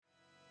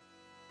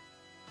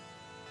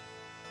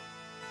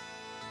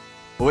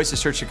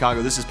Oasis Church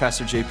Chicago, this is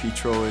Pastor J.P.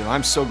 Trollio.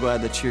 I'm so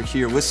glad that you're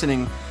here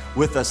listening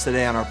with us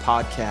today on our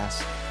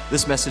podcast.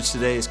 This message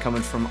today is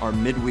coming from our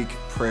midweek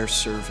prayer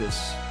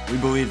service. We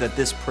believe that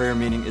this prayer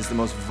meeting is the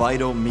most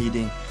vital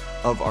meeting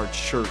of our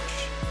church.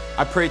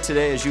 I pray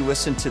today as you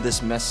listen to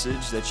this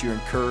message that you're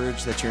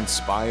encouraged, that you're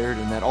inspired,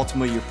 and that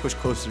ultimately you're pushed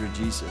closer to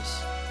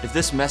Jesus. If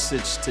this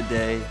message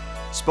today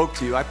spoke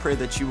to you, I pray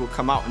that you will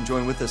come out and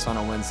join with us on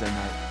a Wednesday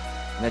night,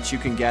 and that you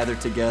can gather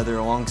together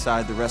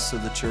alongside the rest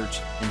of the church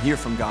and hear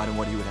from God and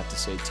what He would have to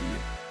say to you.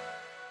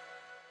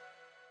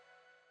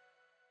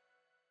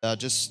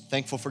 Just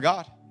thankful for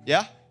God,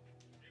 yeah?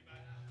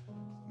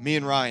 Me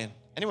and Ryan.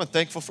 Anyone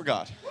thankful for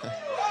God?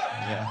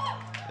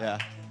 Yeah.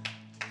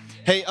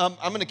 Hey, I'm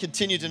going to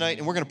continue tonight,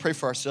 and we're going to pray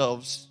for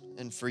ourselves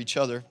and for each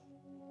other.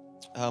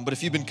 But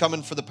if you've been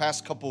coming for the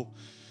past couple,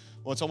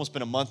 well, it's almost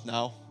been a month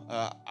now,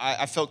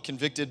 I felt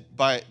convicted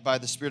by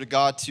the Spirit of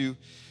God to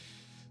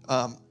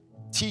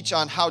teach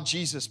on how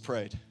Jesus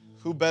prayed.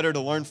 Who better to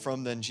learn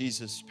from than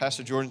Jesus?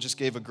 Pastor Jordan just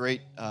gave a great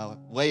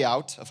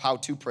layout of how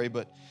to pray,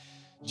 but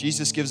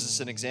Jesus gives us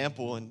an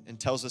example and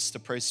tells us to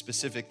pray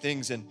specific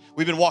things. And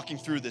we've been walking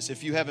through this.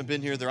 If you haven't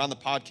been here, they're on the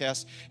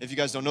podcast. If you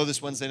guys don't know,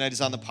 this Wednesday night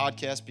is on the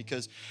podcast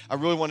because I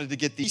really wanted to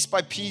get piece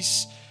by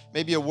piece,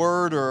 maybe a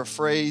word or a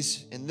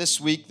phrase. And this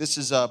week, this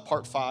is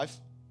part 5.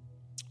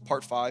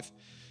 Part 5.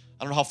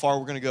 I don't know how far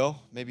we're going to go.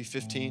 Maybe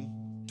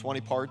 15, 20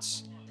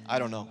 parts. I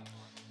don't know.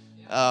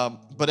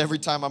 But every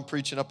time I'm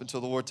preaching up until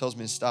the Lord tells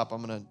me to stop,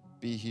 I'm going to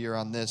be here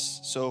on this.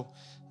 So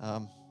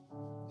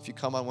if you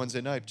come on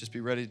Wednesday night, just be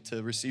ready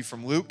to receive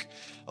from Luke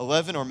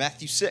 11 or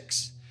Matthew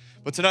 6.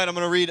 But tonight I'm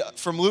going to read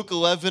from Luke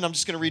 11. I'm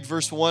just going to read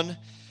verse 1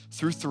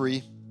 through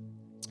 3.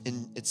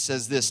 And it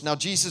says this: Now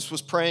Jesus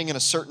was praying in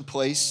a certain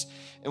place,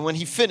 and when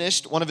he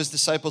finished, one of his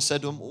disciples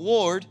said to him,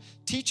 Lord,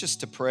 teach us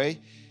to pray.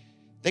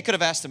 They could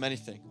have asked him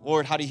anything.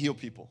 Lord, how do you heal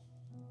people?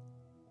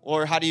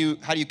 Lord, how do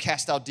you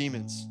cast out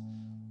demons?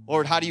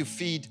 Lord, how do you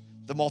feed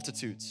the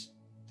multitudes?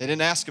 They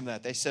didn't ask him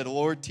that. They said,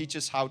 Lord, teach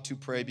us how to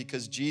pray,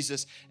 because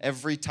Jesus,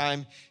 every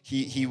time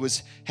he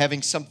was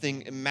having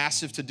something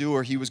massive to do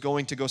or he was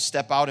going to go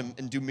step out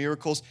and do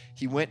miracles,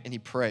 he went and he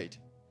prayed.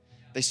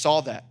 They saw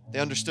that. They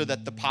understood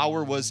that the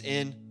power was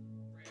in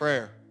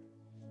prayer.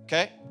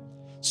 Okay?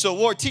 So,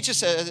 Lord, teach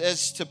us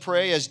as to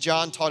pray as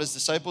John taught his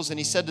disciples. And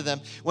he said to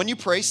them, when you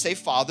pray, say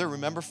Father.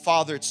 Remember,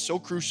 Father, it's so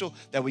crucial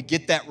that we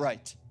get that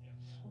right.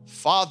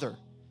 Father,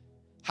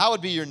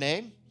 hallowed be your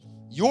name.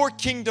 Your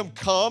kingdom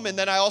come. And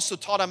then I also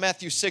taught on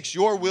Matthew 6,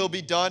 your will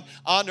be done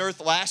on earth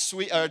last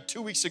week, or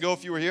 2 weeks ago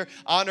if you were here,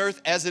 on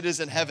earth as it is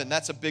in heaven.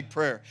 That's a big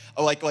prayer.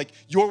 Like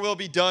your will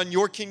be done,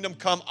 your kingdom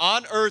come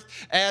on earth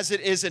as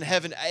it is in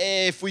heaven.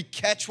 If we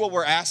catch what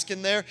we're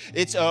asking there,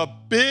 it's a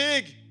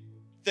big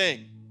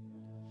thing.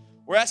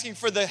 We're asking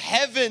for the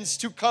heavens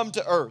to come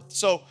to earth.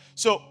 So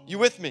you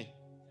with me?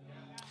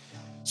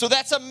 So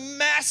that's a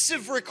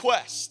massive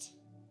request.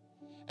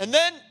 And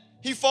then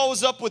he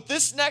follows up with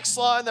this next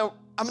line that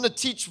I'm going to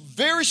teach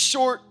very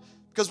short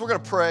because we're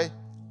going to pray.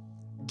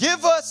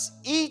 Give us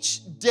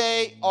each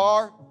day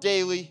our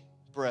daily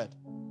bread.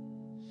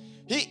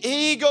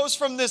 He goes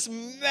from this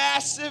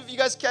massive, you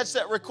guys catch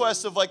that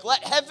request of like,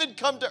 let heaven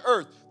come to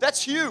earth.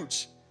 That's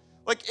huge.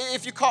 Like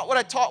if you caught what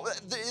I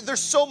taught, there's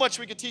so much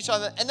we could teach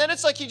on that. And then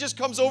it's like he just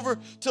comes over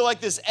to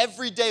like this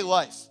everyday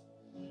life,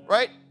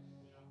 right?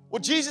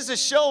 What Jesus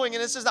is showing,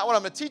 and this is not what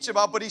I'm going to teach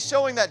about, but he's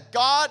showing that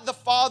God the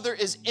Father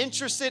is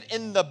interested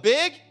in the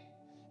big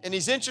and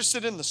he's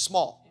interested in the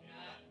small.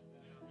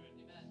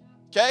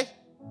 Okay?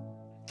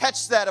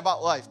 Catch that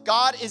about life.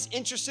 God is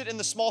interested in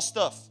the small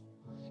stuff.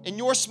 In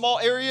your small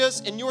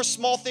areas, in your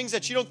small things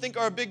that you don't think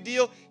are a big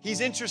deal, he's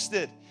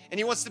interested and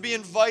he wants to be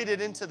invited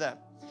into them.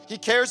 He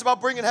cares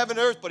about bringing heaven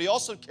to earth, but he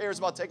also cares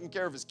about taking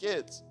care of his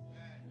kids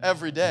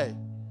every day.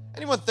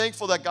 Anyone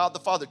thankful that God the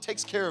Father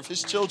takes care of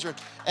his children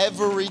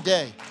every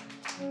day?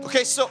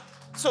 Okay, so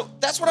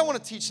that's what I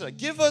want to teach tonight.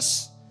 Give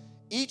us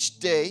each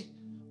day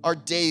our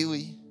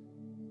daily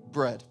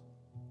bread.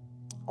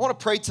 I want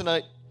to pray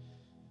tonight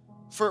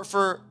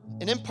for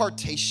an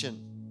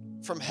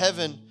impartation from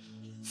heaven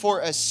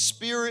for a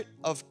spirit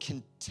of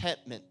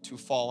contentment to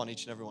fall on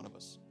each and every one of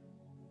us.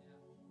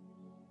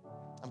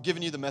 I'm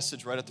giving you the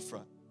message right at the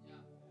front.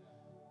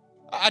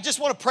 I just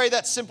want to pray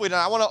that simply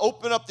tonight. I want to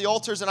open up the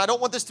altars, and I don't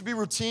want this to be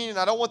routine, and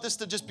I don't want this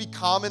to just be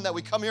common that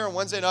we come here on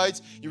Wednesday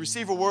nights, you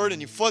receive a word, and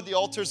you flood the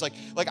altars. Like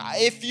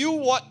if you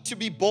want to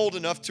be bold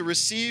enough to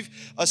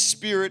receive a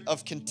spirit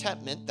of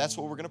contentment, that's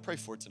what we're going to pray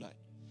for tonight.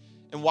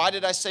 And why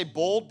did I say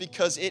bold?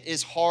 Because it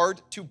is hard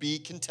to be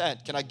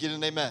content. Can I get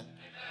an amen?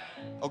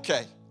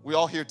 Okay, we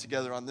all here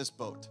together on this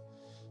boat.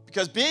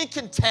 Because being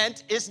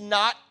content is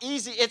not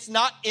easy. It's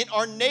not in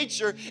our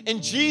nature,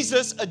 and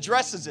Jesus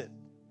addresses it.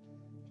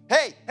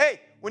 Hey,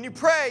 when you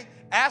pray,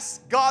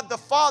 ask God the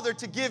Father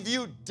to give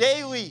you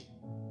daily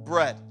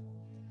bread.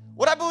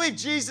 What I believe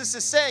Jesus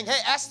is saying, hey,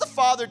 ask the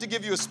Father to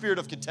give you a spirit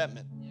of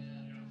contentment.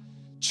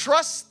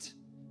 Trust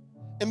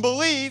and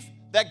believe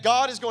that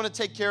God is going to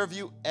take care of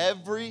you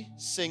every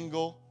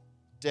single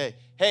day.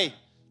 Hey,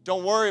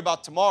 don't worry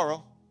about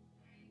tomorrow,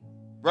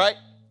 right?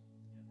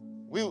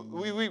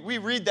 We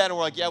read that and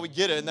we're like, yeah, we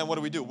get it. And then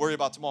what do? Worry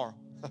about tomorrow.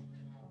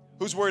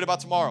 Who's worried about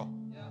tomorrow?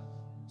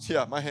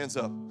 Yeah, my hand's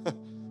up.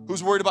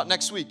 Who's worried about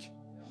next week?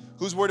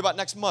 Who's worried about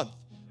next month?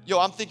 Yo,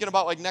 I'm thinking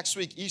about like next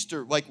week,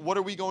 Easter. Like, what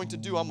are we going to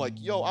do? I'm like,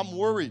 yo, I'm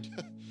worried.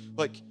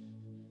 Like,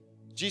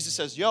 Jesus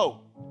says,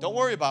 yo, don't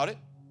worry about it.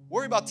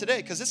 Worry about today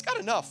because it's got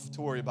enough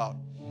to worry about.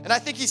 And I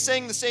think he's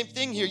saying the same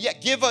thing here. Yeah,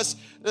 give us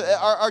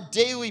our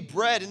daily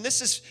bread. And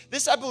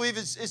this I believe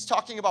is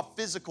talking about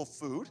physical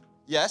food.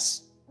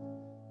 Yes.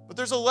 But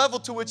there's a level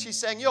to which he's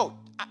saying, yo,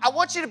 I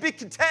want you to be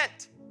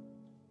content.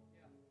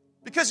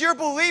 Because you're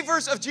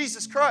believers of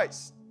Jesus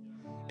Christ.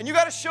 And you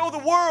got to show the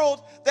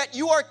world that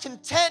you are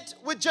content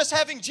with just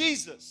having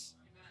Jesus.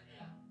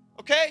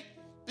 Okay?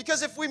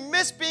 Because if we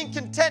miss being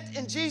content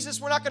in Jesus,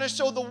 we're not going to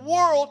show the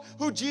world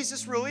who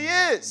Jesus really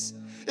is.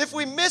 If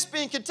we miss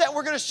being content,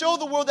 we're going to show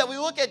the world that we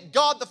look at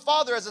God the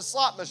Father as a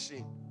slot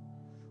machine,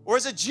 or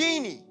as a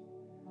genie,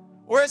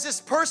 or as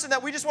this person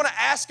that we just want to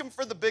ask him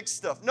for the big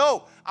stuff.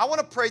 No, I want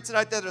to pray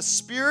tonight that a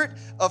spirit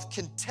of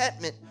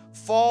contentment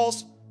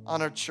falls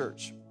on our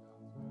church.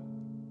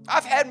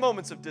 I've had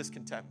moments of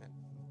discontentment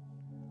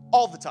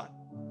all the time.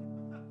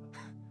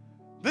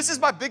 This is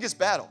my biggest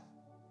battle.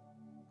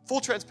 Full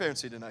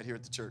transparency tonight here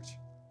at the church.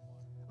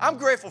 I'm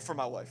grateful for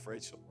my wife,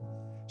 Rachel.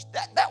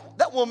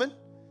 That woman,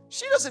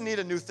 she doesn't need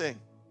a new thing.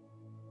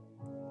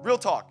 Real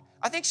talk.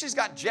 I think she's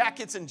got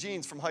jackets and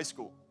jeans from high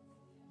school.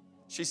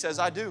 She says,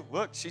 I do.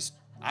 Look,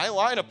 I ain't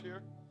lying up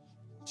here.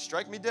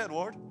 Strike me dead,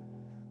 Lord.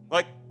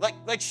 Like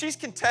she's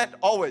content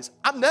always.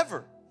 I'm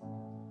never.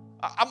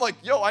 I'm like,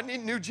 yo, I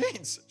need new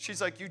jeans.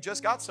 She's like, you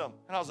just got some.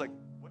 And I was like,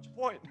 what's your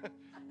point?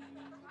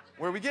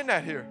 Where are we getting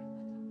at here?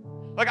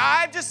 Like,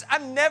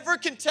 I'm never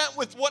content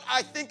with what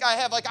I think I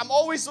have. Like, I'm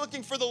always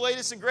looking for the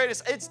latest and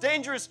greatest. It's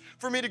dangerous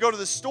for me to go to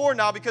the store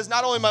now because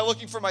not only am I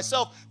looking for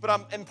myself, but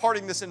I'm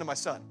imparting this into my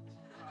son.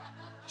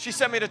 She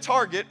sent me to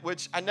Target,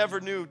 which I never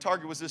knew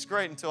Target was this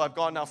great until I've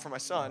gone now for my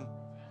son.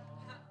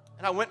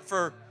 And I went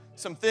for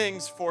some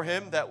things for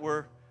him that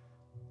were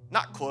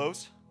not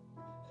clothes,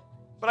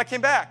 but I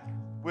came back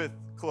with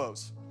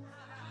clothes.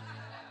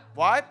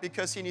 Why?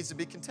 Because he needs to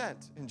be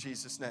content in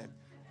Jesus' name.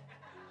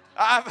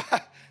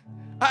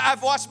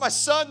 I've watched my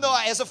son, though,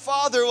 as a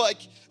father,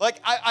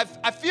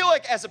 I feel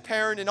like as a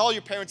parent, and all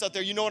your parents out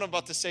there, you know what I'm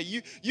about to say.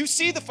 You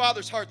see the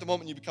Father's heart the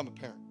moment you become a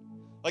parent.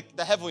 Like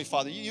the Heavenly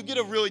Father. You get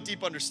a really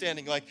deep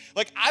understanding. Like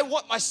I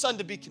want my son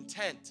to be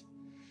content.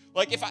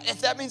 Like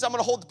if that means I'm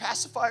going to hold the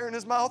pacifier in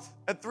his mouth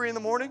at 3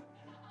 a.m, like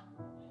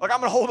I'm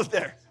going to hold it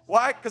there.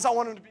 Why? Because I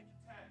want him to be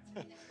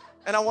content.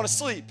 And I want to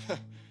sleep.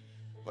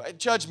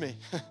 Judge me.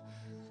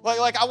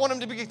 Like I want him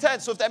to be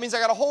content. So if that means I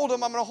got to hold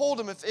him, I'm going to hold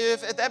him.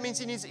 If that means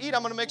he needs to eat,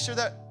 I'm going to make sure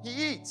that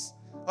he eats.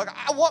 Like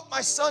I want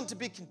my son to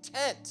be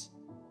content.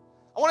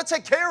 I want to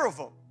take care of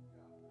him.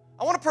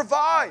 I want to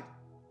provide.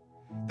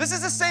 This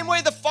is the same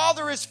way the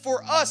Father is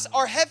for us,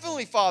 our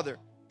Heavenly Father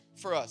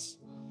for us.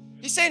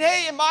 He's saying,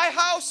 hey, in my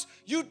house,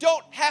 you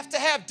don't have to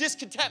have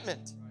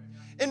discontentment.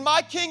 In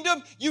my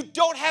kingdom, you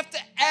don't have to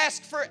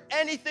ask for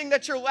anything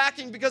that you're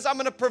lacking because I'm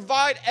going to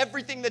provide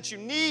everything that you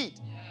need.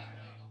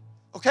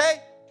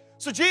 Okay?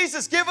 So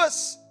Jesus, give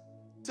us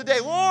today,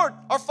 Lord,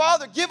 our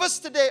Father, give us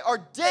today our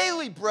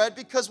daily bread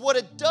because what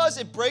it does,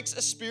 it breaks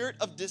a spirit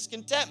of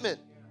discontentment.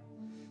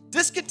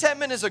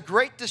 Discontentment is a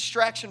great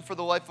distraction for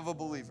the life of a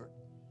believer.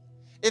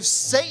 If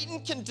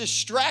Satan can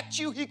distract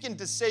you, he can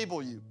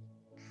disable you.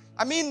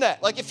 I mean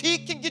that. Like if he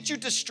can get you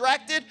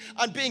distracted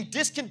on being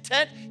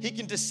discontent, he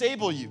can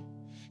disable you.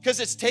 Because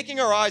it's taking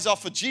our eyes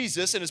off of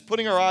Jesus and it's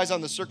putting our eyes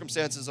on the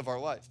circumstances of our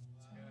life.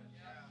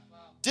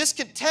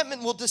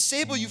 Discontentment will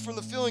disable you from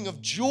the feeling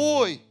of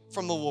joy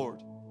from the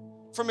Lord,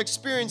 from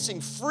experiencing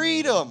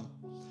freedom,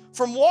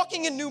 from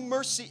walking in new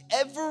mercy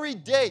every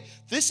day.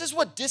 This is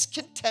what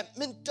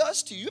discontentment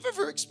does to you. You've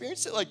ever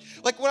experienced it? Like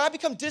when I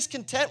become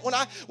discontent, when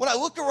I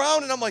look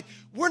around and I'm like,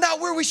 we're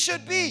not where we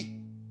should be.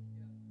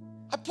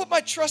 I put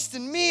my trust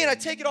in me and I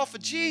take it off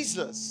of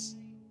Jesus.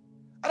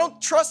 I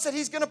don't trust that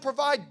he's going to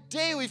provide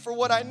daily for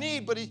what I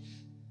need, but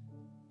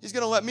he's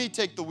going to let me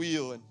take the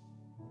wheel and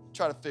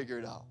try to figure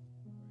it out.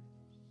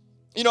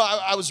 You know,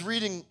 I was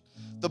reading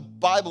the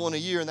Bible in a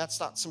year, and that's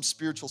not some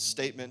spiritual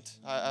statement.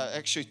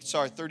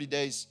 30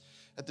 days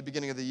at the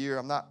beginning of the year.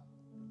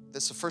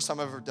 This is the first time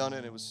I've ever done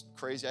it. It was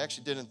crazy. I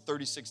actually did it in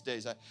 36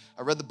 days. I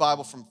read the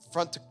Bible from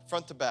front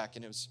to back,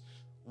 and it was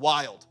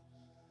wild.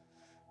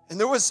 And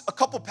there was a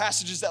couple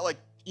passages that,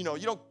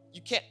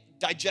 you can't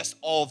digest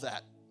all of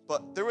that.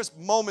 But there was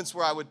moments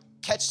where I would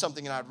catch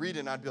something and I'd read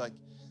it and I'd be like,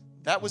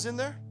 that was in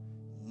there?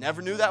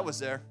 Never knew that was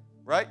there,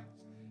 right?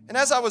 And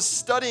as I was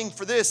studying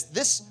for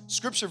this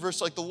scripture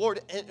verse, like the Lord,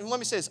 and let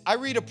me say this, I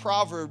read a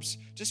Proverbs,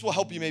 just will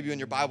help you maybe in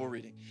your Bible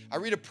reading. I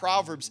read a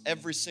Proverbs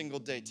every single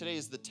day. Today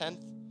is the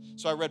 10th,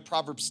 so I read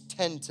Proverbs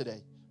 10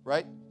 today,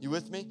 right? You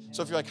with me?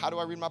 So if you're like, how do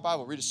I read my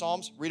Bible? Read a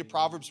Psalms, read a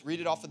Proverbs, read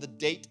it off of the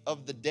date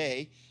of the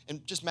day,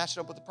 and just match it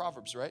up with the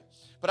Proverbs, right?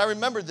 But I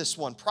remember this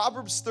one.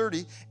 Proverbs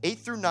 30,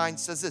 8-9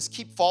 says this,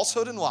 keep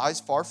falsehood and lies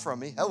far from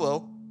me.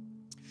 Hello.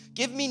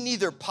 Give me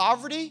neither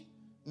poverty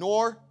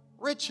nor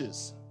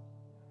riches.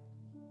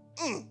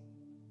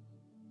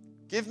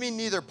 Give me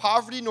neither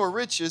poverty nor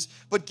riches,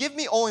 but give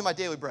me only my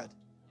daily bread.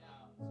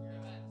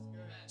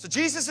 So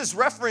Jesus is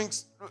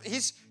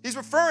he's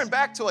referring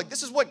back to, like,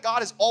 this is what God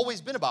has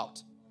always been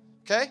about,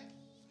 okay?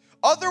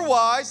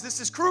 Otherwise, this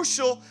is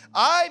crucial,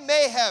 I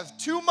may have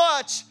too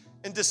much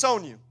and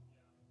disown you.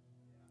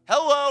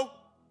 Hello.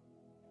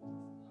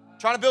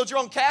 Trying to build your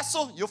own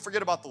castle, you'll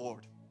forget about the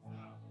Lord.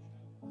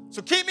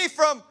 So keep me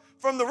from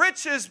the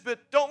riches, but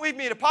don't lead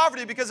me into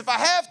poverty, because if I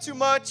have too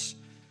much,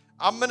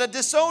 I'm going to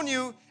disown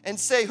you and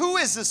say, who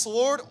is this,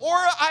 Lord? Or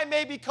I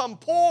may become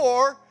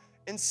poor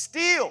and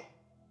steal,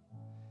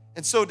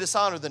 and so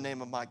dishonor the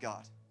name of my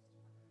God.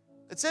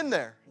 It's in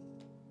there.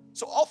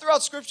 So all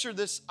throughout Scripture,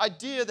 this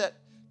idea that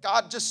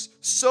God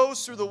just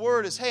sows through the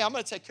Word is, hey, I'm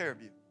going to take care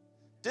of you.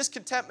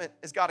 Discontentment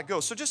has got to go.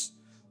 So just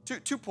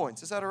two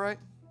points. Is that all right?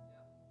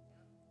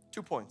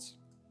 2 points.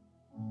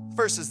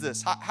 First is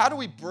this. How do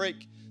we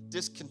break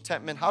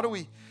discontentment? How do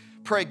we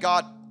pray,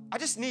 God, I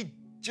just need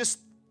just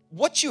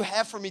what you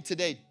have for me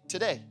today.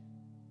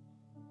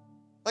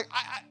 Like,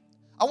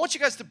 I want you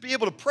guys to be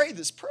able to pray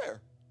this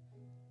prayer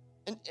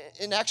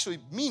and actually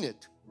mean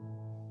it.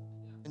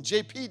 And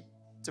JP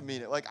to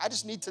mean it. Like, I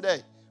just need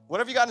today.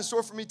 Whatever you got in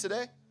store for me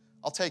today,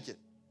 I'll take it.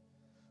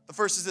 The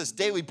first is this.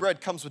 Daily bread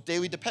comes with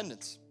daily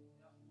dependence.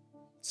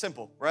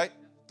 Simple, right?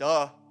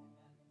 Duh.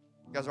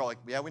 You guys are all like,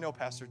 yeah, we know,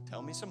 Pastor.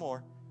 Tell me some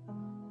more.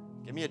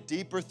 Give me a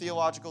deeper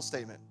theological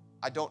statement.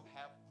 I don't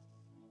have.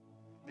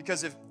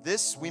 Because if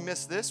we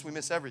miss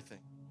everything.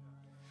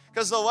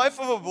 Because the life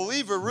of a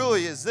believer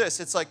really is this.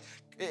 It's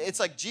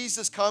like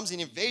Jesus comes and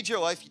he invades your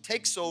life. He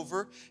takes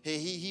over.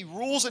 He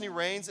rules and he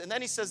reigns. And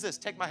then he says this,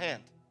 take my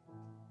hand.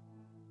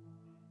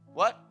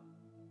 What?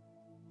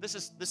 This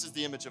is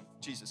the image of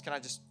Jesus.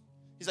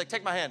 He's like,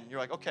 take my hand. And you're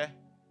like, okay.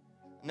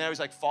 And now he's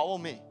like, follow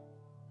me.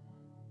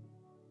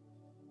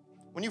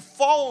 When you're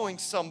following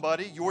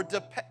somebody, you're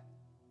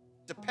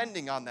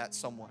depending on that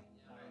someone.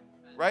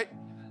 Right?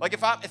 Like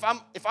if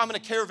I'm in a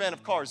caravan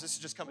of cars, this is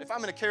just coming. If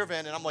I'm in a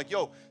caravan and I'm like,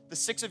 yo, the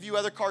 6 of you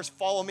other cars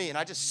follow me, and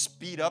I just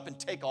speed up and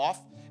take off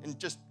and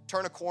just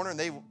turn a corner and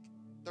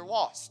they're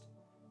lost.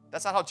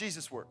 That's not how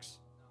Jesus works.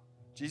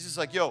 Jesus is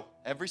like, yo,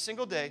 every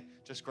single day,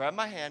 just grab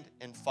my hand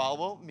and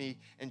follow me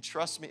and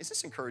trust me. Is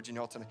this encouraging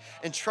y'all tonight?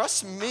 And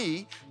trust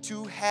me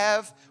to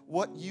have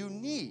what you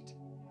need.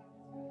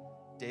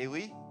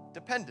 Daily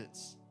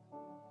dependence.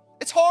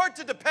 It's hard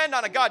to depend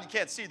on a God you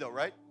can't see, though,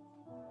 right?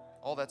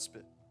 All that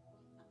spit.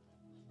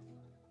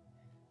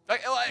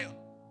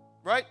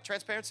 Right?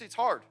 Transparency, it's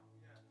hard.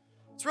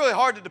 It's really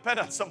hard to depend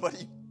on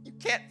somebody you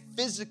can't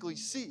physically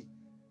see.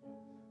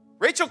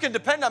 Rachel can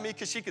depend on me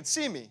because she can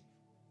see me.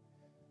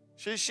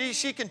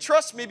 She can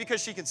trust me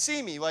because she can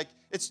see me. Like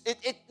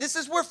this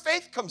is where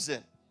faith comes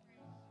in.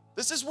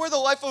 This is where the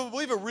life of a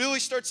believer really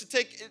starts to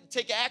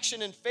take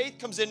action, and faith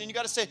comes in, and you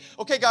got to say,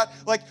 okay, God,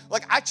 like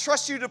I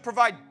trust you to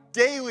provide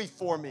daily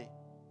for me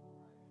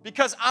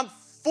because I'm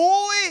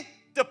fully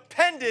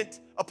dependent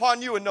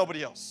upon you and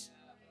nobody else.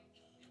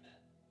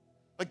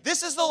 Like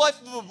this is the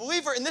life of a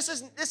believer, and this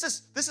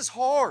is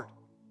hard.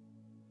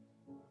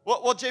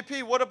 Well,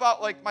 JP, what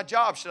about like my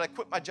job? Should I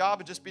quit my job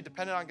and just be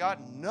dependent on God?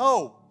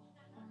 No.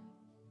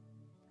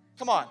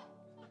 Come on.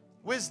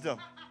 Wisdom,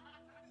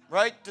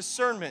 right?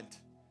 Discernment.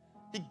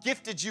 He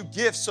gifted you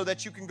gifts so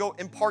that you can go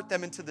impart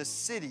them into the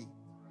city.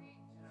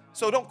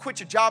 So don't quit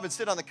your job and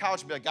sit on the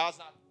couch and be like,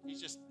 he's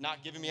just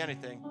not giving me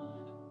anything.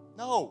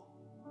 No.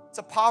 It's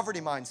a poverty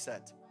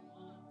mindset.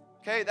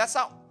 Okay?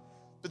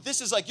 But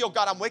this is like, yo,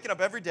 God, I'm waking up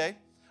every day.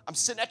 I'm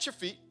sitting at your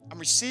feet. I'm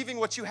receiving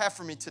what you have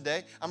for me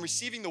today. I'm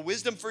receiving the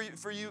wisdom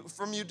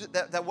from you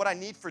that what I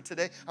need for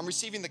today. I'm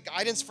receiving the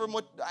guidance from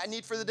what I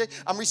need for the day.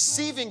 I'm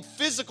receiving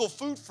physical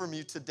food from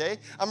you today.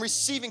 I'm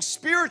receiving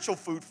spiritual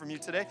food from you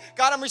today.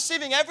 God, I'm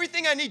receiving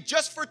everything I need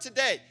just for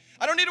today.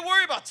 I don't need to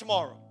worry about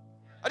tomorrow.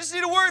 I just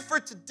need to worry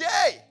for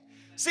today.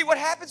 See, what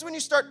happens when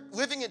you start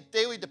living in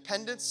daily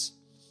dependence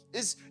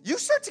is you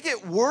start to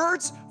get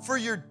words for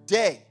your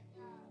day.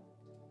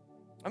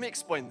 Let me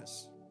explain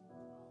this.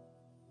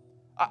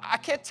 I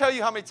can't tell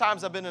you how many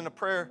times I've been in a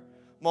prayer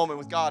moment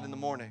with God in the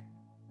morning.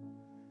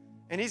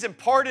 And he's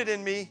imparted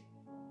in me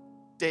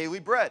daily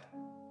bread,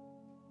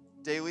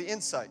 daily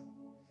insight.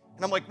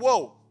 And I'm like,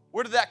 whoa,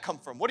 where did that come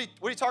from? What are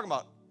you talking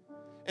about?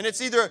 And it's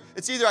either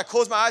I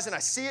close my eyes and I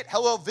see it,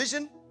 hello,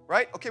 vision,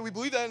 right? Okay, we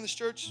believe that in this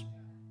church.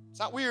 It's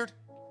not weird.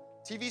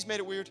 TV's made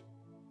it weird.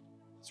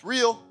 It's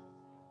real,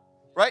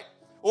 right?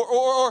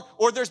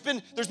 Or there's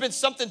been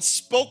something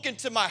spoken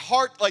to my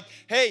heart like,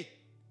 hey,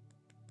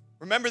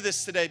 remember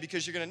this today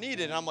because you're going to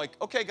need it. And I'm like,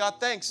 okay, God,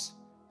 thanks.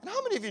 And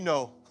how many of you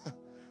know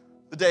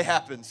the day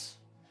happens?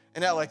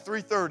 And at like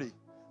 3:30,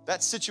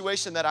 that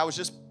situation that I was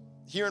just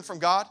hearing from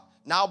God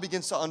now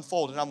begins to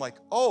unfold. And I'm like,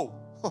 oh,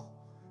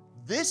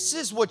 this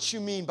is what you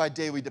mean by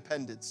daily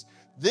dependence.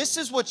 This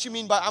is what you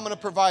mean by I'm going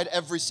to provide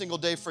every single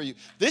day for you.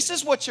 This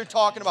is what you're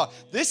talking about.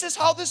 This is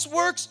how this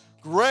works.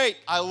 Great.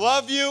 I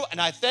love you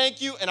and I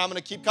thank you and I'm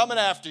going to keep coming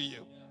after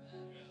you.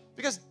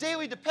 Because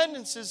daily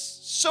dependence is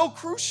so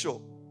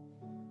crucial.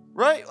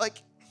 Right? Like,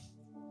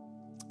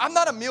 I'm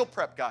not a meal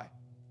prep guy.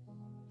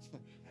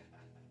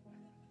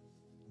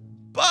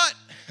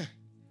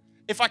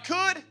 If I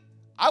could,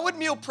 I would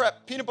meal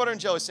prep peanut butter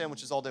and jelly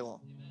sandwiches all day long.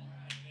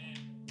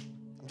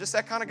 I'm just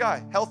that kind of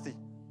guy, healthy.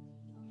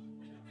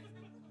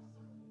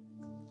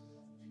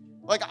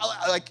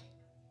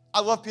 I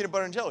love peanut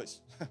butter and jellies.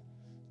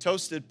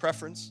 Toasted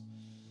preference.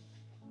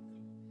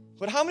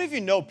 But how many of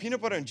you know peanut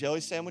butter and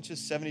jelly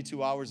sandwiches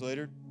 72 hours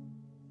later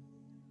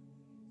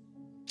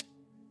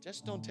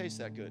just don't taste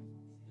that good?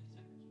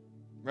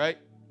 Right?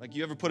 Like,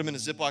 you ever put them in a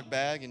Ziploc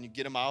bag and you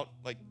get them out?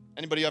 Like,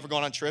 anybody ever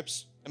gone on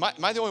trips? Am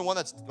I the only one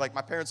that's, like,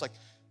 my parents, like,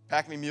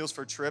 pack me meals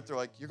for a trip? They're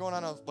like, you're going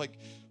on a, like,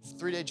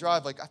 3-day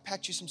drive. Like, I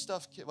packed you some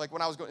stuff. Like,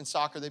 when I was going in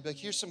soccer, they'd be like,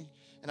 here's some,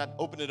 and I'd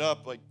open it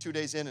up, like, 2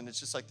 days in, and it's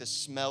just, like, this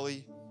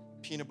smelly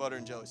peanut butter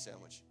and jelly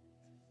sandwich.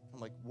 I'm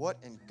like, what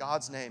in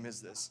God's name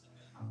is this?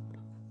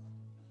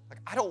 Like,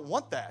 I don't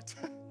want that.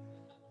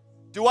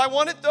 Do I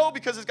want it, though,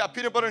 because it's got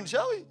peanut butter and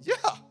jelly? Yeah.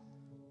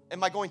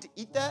 Am I going to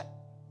eat that?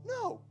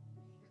 No.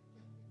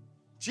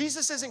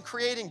 Jesus isn't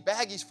creating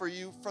baggies for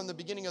you from the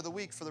beginning of the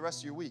week for the rest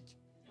of your week.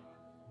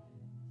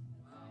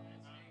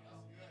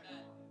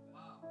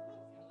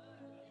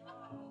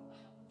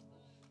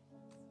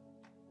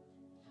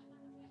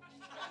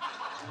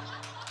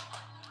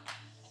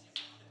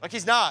 Like,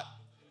 he's not.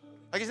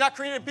 Like, he's not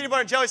creating peanut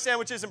butter and jelly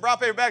sandwiches and brown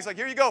paper bags. Like,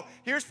 here you go.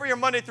 Here's for your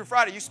Monday through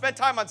Friday. You spent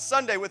time on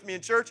Sunday with me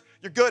in church.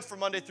 You're good for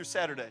Monday through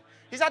Saturday.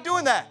 He's not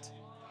doing that.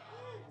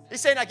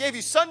 He's saying, I gave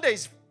you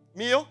Sunday's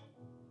meal.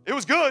 It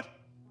was good.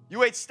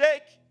 You ate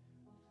steak.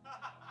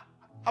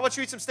 How about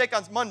you eat some steak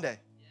on Monday?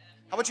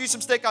 How about you eat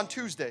some steak on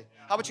Tuesday?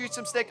 How about you eat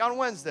some steak on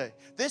Wednesday?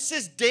 This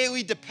is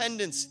daily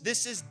dependence.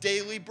 This is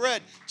daily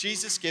bread.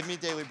 Jesus, give me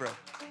daily bread.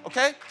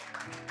 Okay?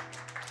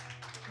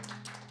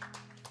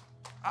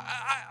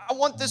 I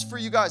want this for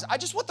you guys. I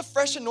just want the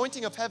fresh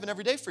anointing of heaven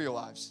every day for your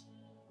lives.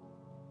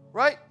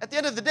 Right? At the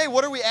end of the day,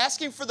 what are we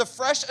asking? For the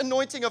fresh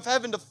anointing of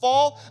heaven to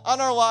fall on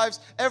our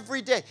lives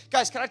every day.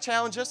 Guys, can I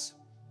challenge us?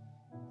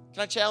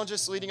 Can I challenge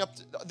us leading up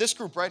to this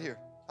group right here?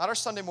 Not our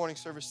Sunday morning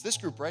service, this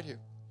group right here.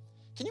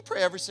 Can you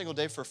pray every single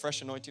day for a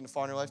fresh anointing to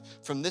fall in your life?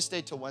 From this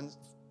day to Wednesday,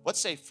 let's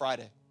say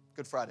Friday,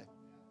 Good Friday.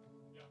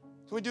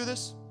 Can we do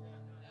this?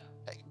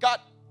 Hey,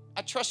 God,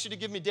 I trust you to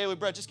give me daily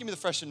bread. Just give me the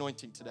fresh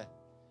anointing today.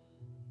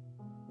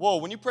 Whoa,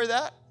 when you pray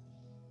that,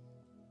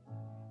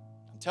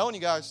 I'm telling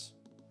you guys,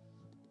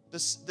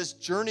 this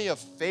journey of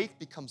faith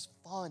becomes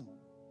fun.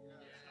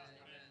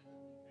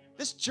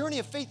 This journey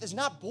of faith is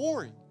not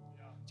boring.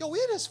 Yo,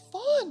 it is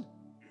fun.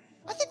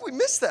 I think we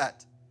miss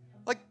that.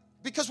 Like,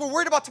 because we're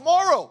worried about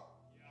tomorrow.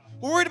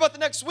 We're worried about the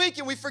next week,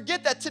 and we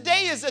forget that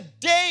today is a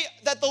day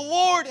that the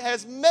Lord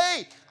has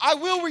made. I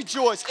will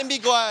rejoice and be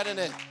glad in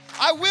it.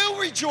 I will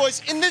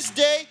rejoice in this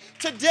day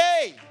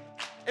today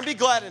and be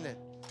glad in it.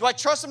 Do I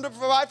trust him to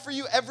provide for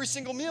you every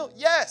single meal?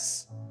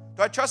 Yes.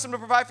 Do I trust him to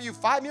provide for you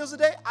 5 meals a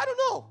day? I don't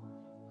know.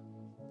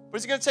 But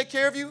is he going to take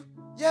care of you?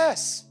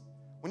 Yes.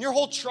 When your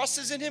whole trust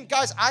is in him,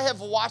 guys, I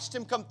have watched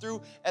him come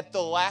through at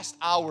the last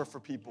hour for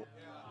people.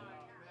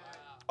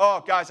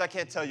 Oh, guys, I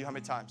can't tell you how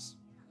many times.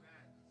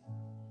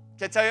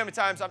 Can't tell you how many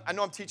times. I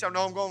know I'm teaching. I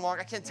know I'm going long.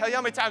 I can't tell you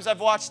how many times I've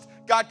watched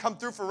God come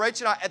through for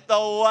Rachel and I at the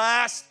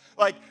last,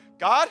 like,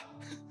 God,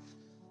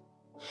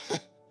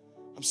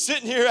 I'm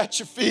sitting here at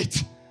your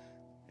feet.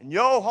 And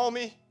yo,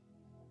 homie,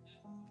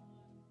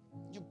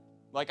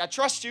 I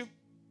trust you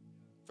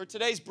for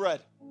today's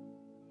bread.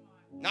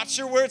 Not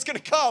sure where it's going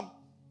to come.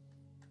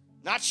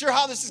 Not sure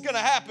how this is going to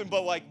happen,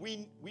 but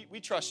we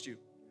trust you.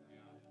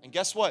 And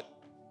guess what?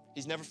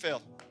 He's never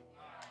failed.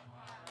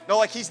 No,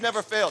 he's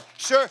never failed.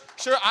 Sure,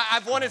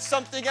 I've wanted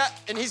something,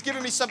 and he's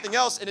given me something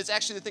else, and it's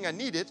actually the thing I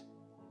needed.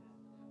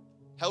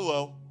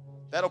 Hello.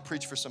 That'll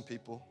preach for some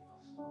people.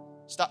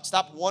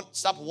 Stop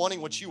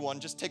wanting what you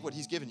want. Just take what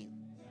he's given you.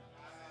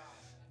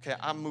 Okay,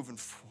 I'm moving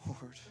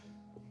forward.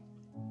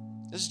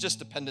 This is just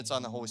dependence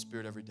on the Holy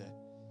Spirit every day.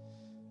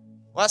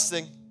 Last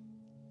thing.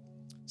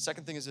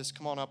 Second thing is this.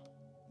 Come on up,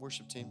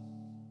 worship team.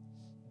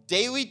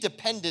 Daily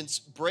dependence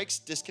breaks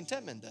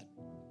discontentment then.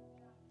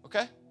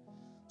 Okay?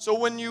 So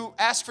when you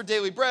ask for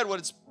daily bread,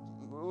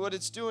 what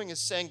it's doing is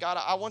saying, God,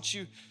 I want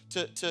you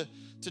to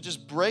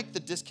just break the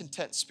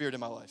discontent spirit in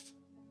my life.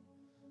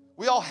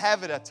 We all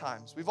have it at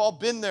times. We've all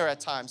been there at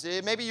times.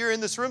 Maybe you're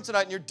in this room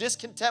tonight and you're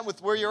discontent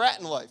with where you're at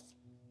in life.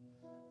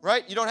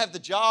 Right? You don't have the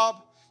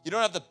job. You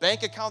don't have the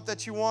bank account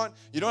that you want.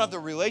 You don't have the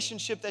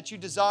relationship that you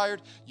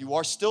desired. You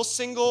are still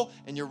single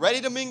and you're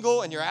ready to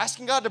mingle and you're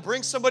asking God to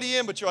bring somebody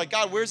in, but you're like,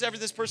 God, where's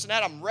this person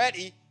at? I'm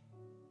ready.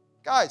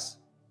 Guys,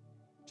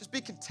 just be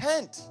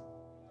content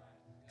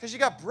because you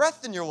got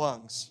breath in your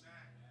lungs.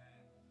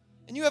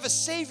 And you have a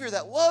Savior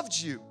that loved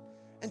you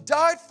and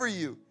died for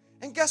you.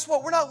 And guess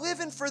what? We're not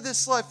living for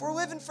this life. We're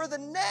living for the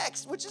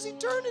next, which is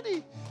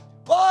eternity.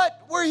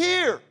 But we're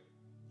here,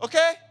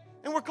 okay?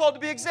 And we're called to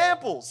be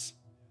examples.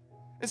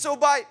 And so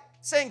by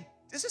saying,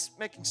 is this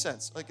making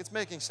sense? It's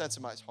making sense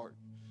in my heart.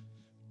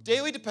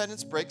 Daily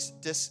dependence breaks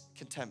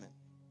discontentment.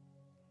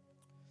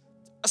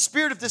 A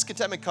spirit of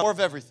discontentment comes more of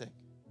everything.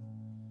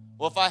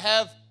 Well, if I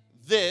have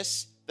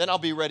this, then I'll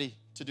be ready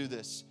to do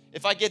this.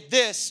 If I get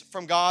this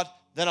from God,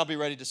 then I'll be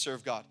ready to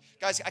serve God.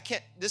 Guys,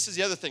 this is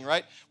the other thing,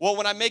 right? Well,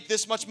 when I make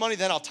this much money,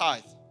 then I'll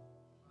tithe.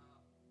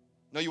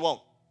 No, you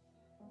won't.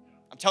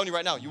 I'm telling you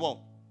right now, you won't.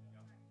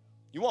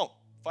 You won't.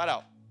 Flat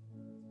out.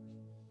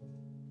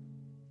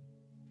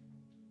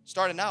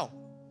 Start it now.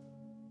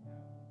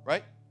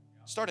 Right?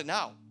 Start it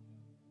now.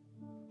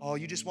 Oh,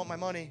 you just want my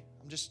money.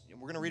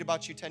 We're going to read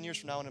about you 10 years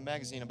from now in a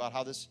magazine about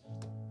how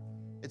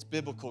it's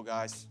biblical,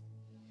 guys.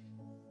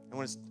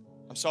 And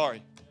I'm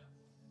sorry.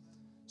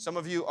 Some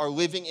of you are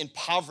living in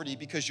poverty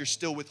because you're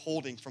still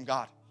withholding from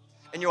God.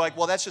 And you're like,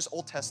 well, that's just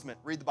Old Testament.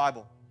 Read the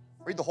Bible.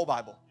 Read the whole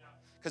Bible.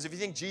 Because if you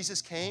think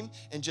Jesus came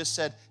and just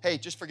said, hey,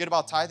 just forget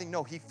about tithing.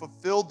 No, he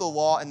fulfilled the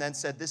law and then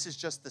said, this is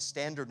just the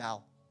standard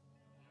now.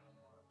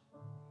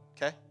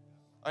 Okay?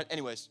 All right,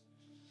 anyways.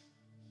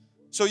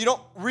 So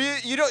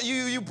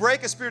you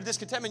break a spirit of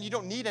discontentment, you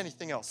don't need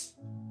anything else.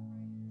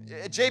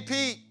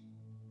 JP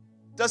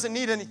doesn't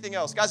need anything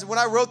else. Guys, when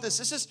I wrote this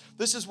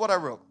is what I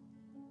wrote.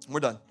 We're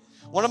done.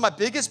 One of my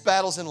biggest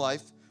battles in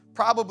life,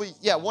 probably,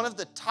 one of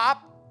the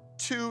top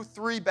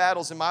 2-3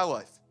 battles in my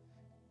life.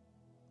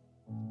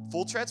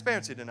 Full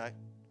transparency tonight.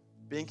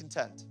 Being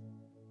content.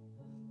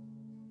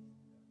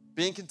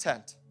 Being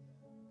content.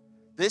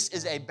 This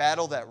is a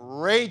battle that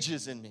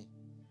rages in me.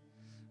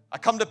 I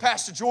come to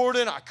Pastor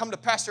Jordan, I come to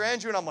Pastor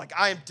Andrew, and I'm like,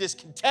 I am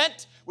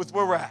discontent with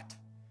where we're at.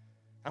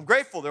 I'm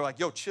grateful. They're like,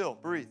 yo, chill,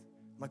 breathe.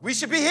 I'm like, we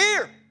should be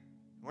here.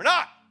 We're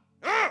not.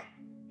 I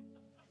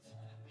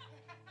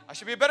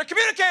should be a better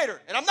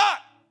communicator, and I'm not.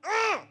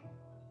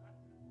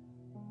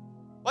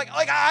 Like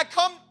I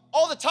come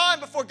all the time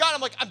before God,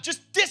 I'm like, I'm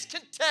just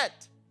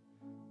discontent.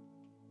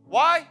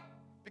 Why?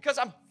 Because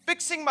I'm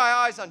fixing my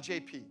eyes on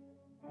JP,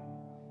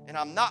 and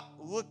I'm not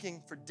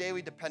looking for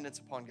daily dependence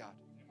upon God.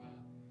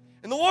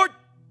 And the Lord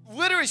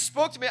literally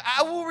spoke to me.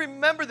 I will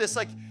remember this.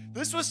 Like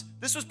this was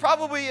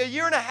probably a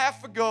year and a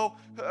half ago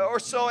or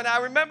so, and I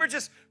remember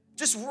just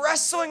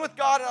wrestling with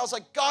God, and I was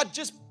like, God,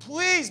 just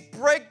please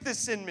break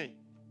this in me.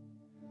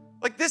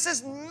 Like this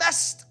is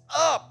messed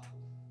up,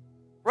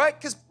 right?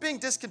 Because being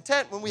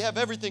discontent when we have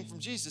everything from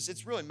Jesus,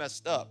 it's really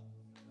messed up,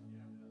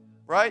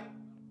 right?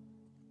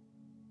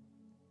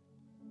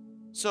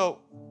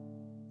 So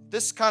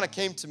this kind of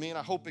came to me, and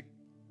I hope it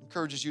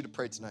encourages you to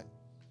pray tonight.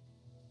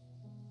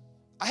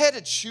 I had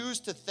to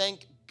choose to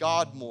thank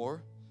God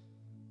more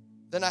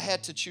than I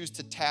had to choose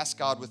to task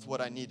God with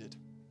what I needed.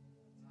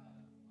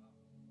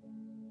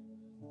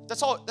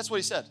 That's all. That's what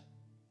he said.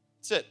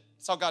 That's it.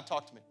 That's how God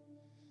talked to me.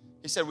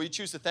 He said, will you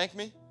choose to thank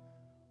me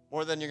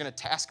more than you're going to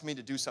task me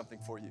to do something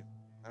for you?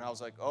 And I was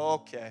like,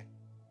 okay.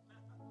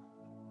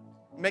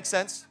 Makes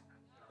sense?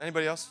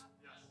 Anybody else?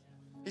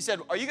 He said,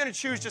 are you going to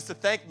choose just to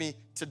thank me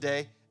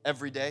today,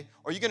 every day?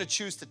 Or are you going to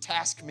choose to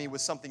task me with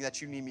something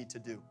that you need me to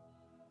do?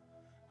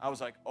 I was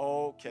like,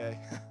 okay.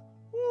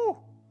 Woo.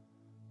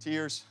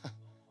 Tears.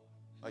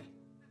 Like,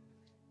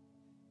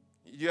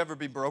 you ever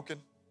be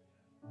broken?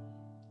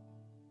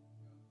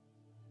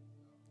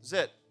 That's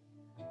it.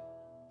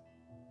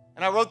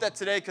 And I wrote that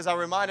today because I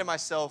reminded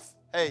myself,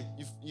 hey,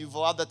 you've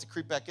allowed that to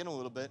creep back in a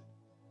little bit.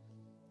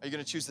 Are you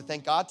going to choose to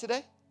thank God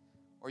today?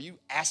 Or are you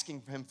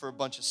asking him for a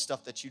bunch of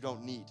stuff that you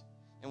don't need?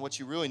 And what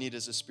you really need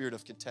is a spirit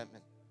of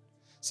contentment.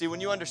 See, when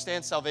you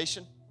understand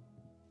salvation,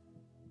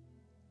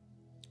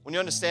 when you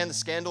understand the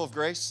scandal of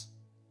grace,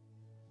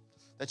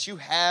 that you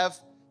have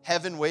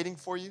heaven waiting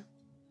for you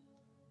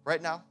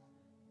right now,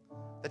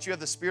 that you have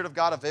the Spirit of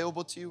God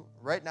available to you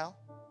right now,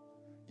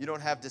 you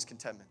don't have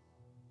discontentment.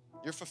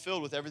 You're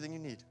fulfilled with everything you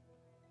need.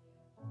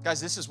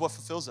 Guys, this is what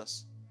fulfills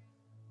us.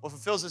 What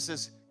fulfills us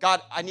is,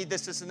 God, I need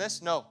this, this, and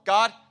this. No,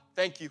 God,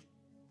 thank you.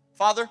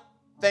 Father,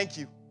 thank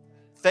you.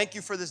 Thank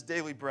you for this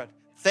daily bread.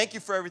 Thank you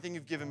for everything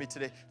you've given me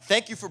today.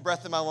 Thank you for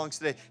breath in my lungs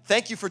today.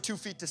 Thank you for 2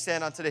 feet to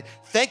stand on today.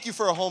 Thank you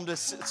for a home to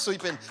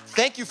sleep in.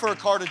 Thank you for a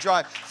car to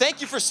drive.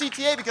 Thank you for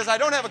CTA because I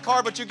don't have a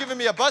car, but you're giving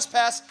me a bus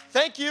pass.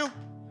 Thank you.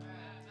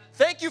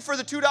 Thank you for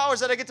the $2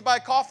 that I get to buy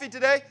coffee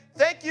today.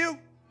 Thank you.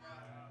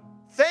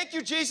 Thank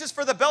you, Jesus,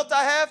 for the belt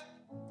I have.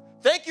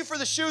 Thank you for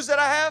the shoes that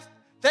I have.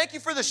 Thank you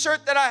for the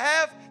shirt that I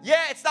have.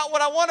 Yeah, it's not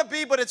what I want to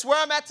be, but it's where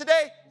I'm at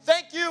today.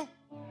 Thank you.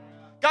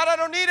 God, I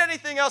don't need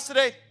anything else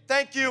today.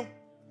 Thank you.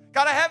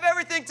 God, I have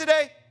everything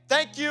today.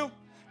 Thank you.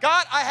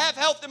 God, I have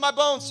health in my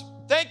bones.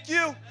 Thank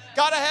you.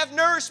 God, I have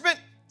nourishment.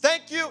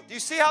 Thank you. Do you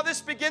see how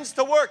this begins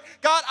to work?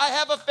 God, I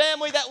have a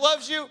family that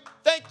loves you.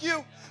 Thank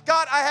you.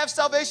 God, I have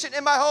salvation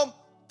in my home.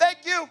 Thank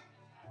you.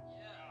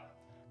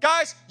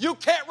 Guys, you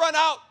can't run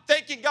out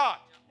thanking God.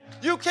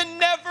 You can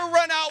never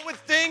run out with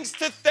things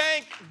to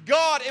thank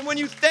God. And when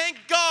you thank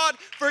God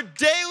for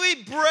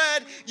daily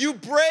bread, you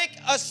break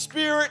a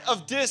spirit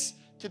of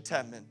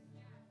discontentment.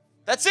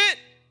 That's it.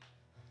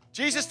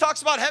 Jesus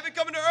talks about heaven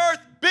coming to earth,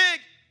 big,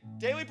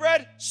 daily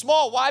bread,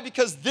 small. Why?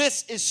 Because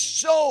this is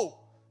so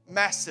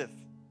massive.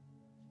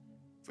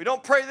 If we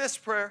don't pray this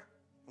prayer,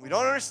 and we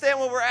don't understand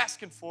what we're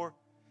asking for,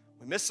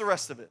 we miss the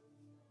rest of it.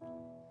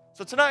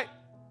 So tonight,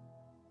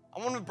 I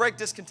want to break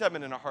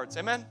discontentment in our hearts.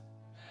 Amen?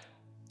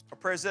 Our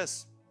prayer is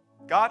this.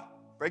 God,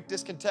 break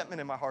discontentment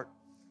in my heart.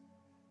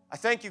 I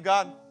thank you,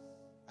 God.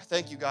 I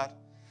thank you, God.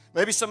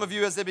 Maybe some of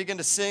you, as they begin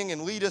to sing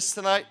and lead us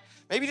tonight,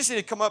 maybe you just need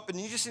to come up and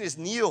you just need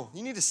to kneel.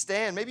 You need to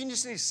stand. Maybe you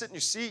just need to sit in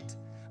your seat.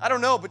 I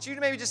don't know, but you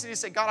maybe just need to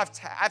say, God,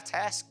 I've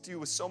tasked you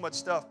with so much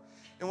stuff.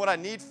 And what I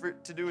need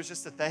to do is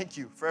just to thank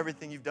you for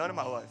everything you've done in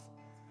my life.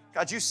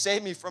 God, you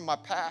saved me from my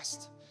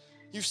past.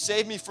 You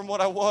saved me from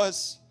what I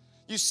was.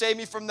 You saved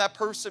me from that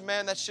person,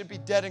 man, that should be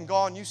dead and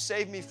gone. You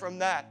saved me from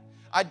that.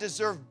 I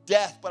deserve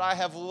death, but I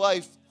have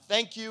life.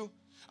 Thank you.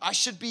 I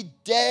should be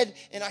dead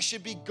and I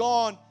should be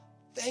gone.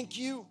 Thank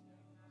you.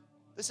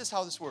 This is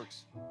how this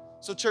works.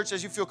 So church,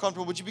 as you feel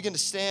comfortable, would you begin to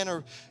stand,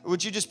 or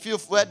would you just feel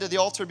led to the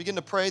altar and begin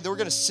to pray? Then we're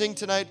going to sing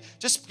tonight.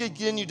 Just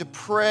continue to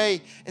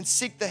pray and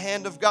seek the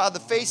hand of God, the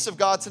face of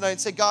God tonight,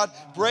 and say, God,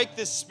 break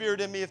this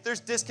spirit in me. If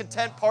there's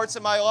discontent parts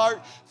in my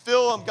heart,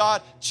 fill them,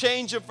 God.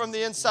 Change them from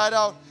the inside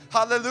out.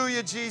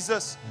 Hallelujah,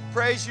 Jesus.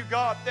 Praise you,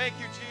 God. Thank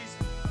you, Jesus.